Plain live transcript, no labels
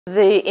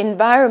The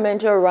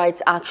Environmental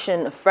Rights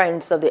Action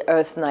Friends of the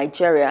Earth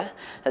Nigeria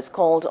has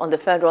called on the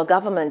federal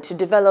government to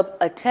develop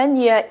a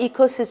 10-year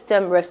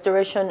ecosystem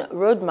restoration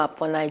roadmap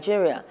for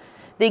Nigeria.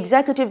 The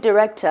executive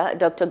director,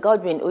 Dr.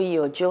 Godwin Uyi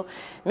Ojo,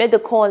 made the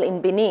call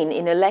in Benin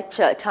in a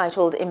lecture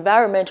titled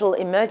Environmental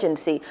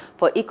Emergency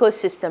for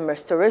Ecosystem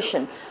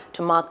Restoration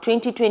to mark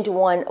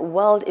 2021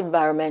 World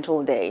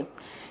Environmental Day.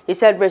 He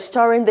said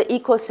restoring the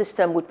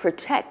ecosystem would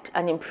protect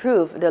and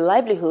improve the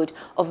livelihood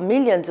of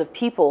millions of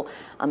people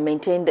and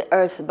maintain the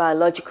Earth's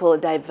biological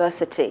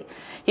diversity.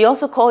 He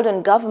also called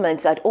on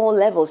governments at all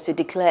levels to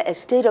declare a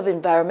state of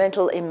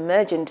environmental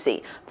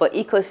emergency for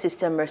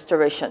ecosystem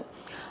restoration.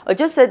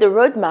 Ojo said the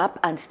roadmap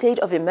and state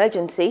of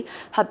emergency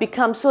have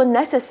become so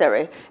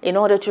necessary in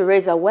order to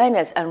raise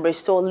awareness and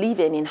restore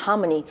living in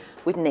harmony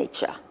with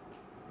nature.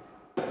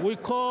 We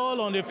call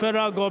on the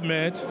federal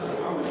government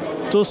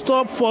to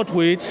stop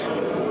forthwith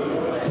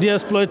the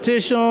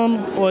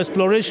exploitation or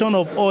exploration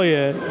of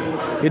oil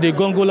in the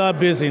Gongola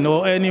Basin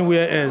or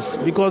anywhere else,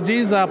 because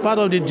these are part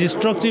of the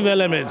destructive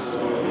elements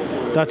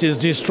that is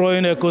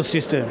destroying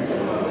ecosystem.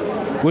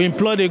 We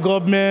implore the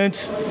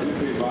government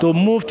to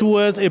move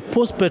towards a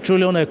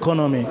post-petroleum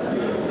economy,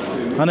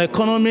 an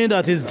economy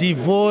that is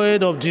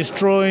devoid of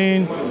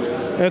destroying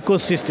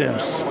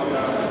ecosystems.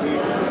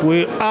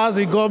 We ask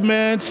the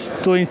government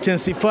to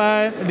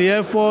intensify the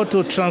effort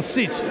to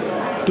transit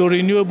to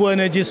renewable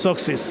energy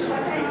sources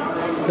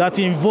that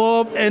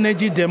involve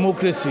energy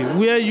democracy,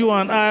 where you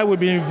and I will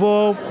be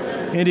involved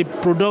in the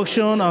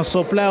production and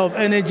supply of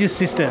energy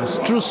systems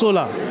through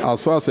solar.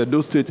 As far as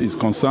Edo State is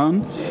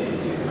concerned,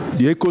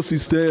 the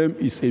ecosystem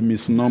is a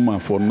misnomer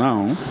for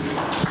now,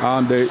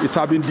 and it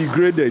has been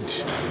degraded,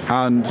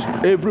 and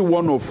every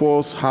one of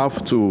us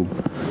have to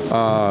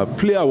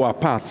play our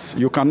parts.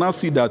 You can now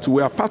see that we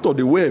are part of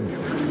the web.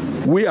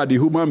 We are the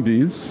human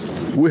beings.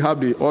 We have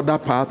the other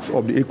parts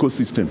of the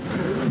ecosystem.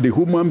 The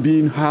human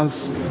being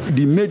has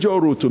the major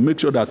role to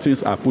make sure that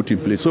things are put in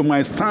place. So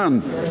my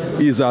stand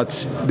is that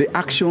the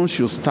action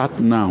should start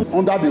now.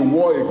 Under the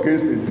war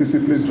against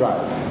indisciplined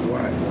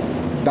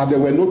drive, that there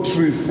were no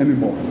trees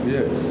anymore.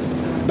 Yes.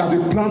 That the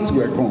plants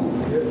were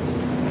gone.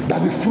 Yes.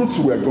 That the fruits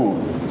were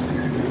gone.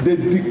 They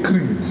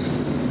decreed,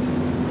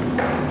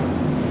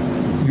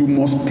 you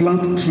must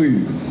plant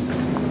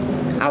trees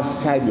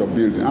outside your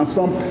building. And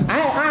I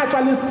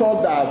actually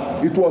thought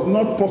that it was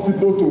not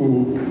possible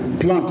to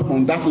plant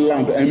on that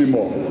land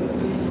anymore.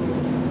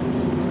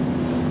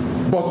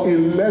 But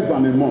in less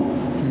than a month,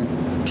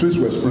 trees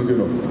were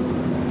springing up.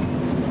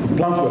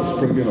 Plants were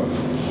springing up.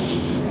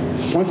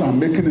 The point I'm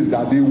making is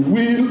that the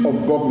will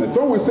of government.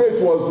 Some will say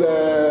it was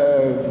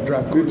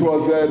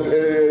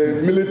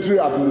a military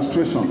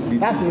administration.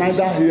 That's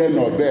neither here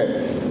nor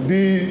there.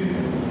 The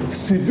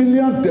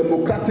civilian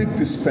democratic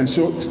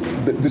dispensation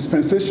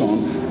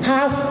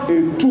has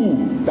a tool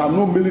that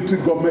no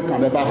military government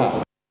can ever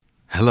have.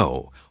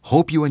 Hello,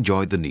 hope you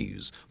enjoyed the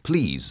news.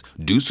 Please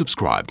do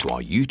subscribe to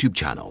our YouTube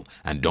channel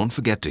and don't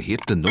forget to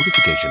hit the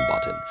notification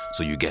button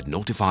so you get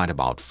notified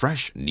about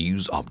fresh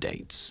news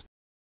updates.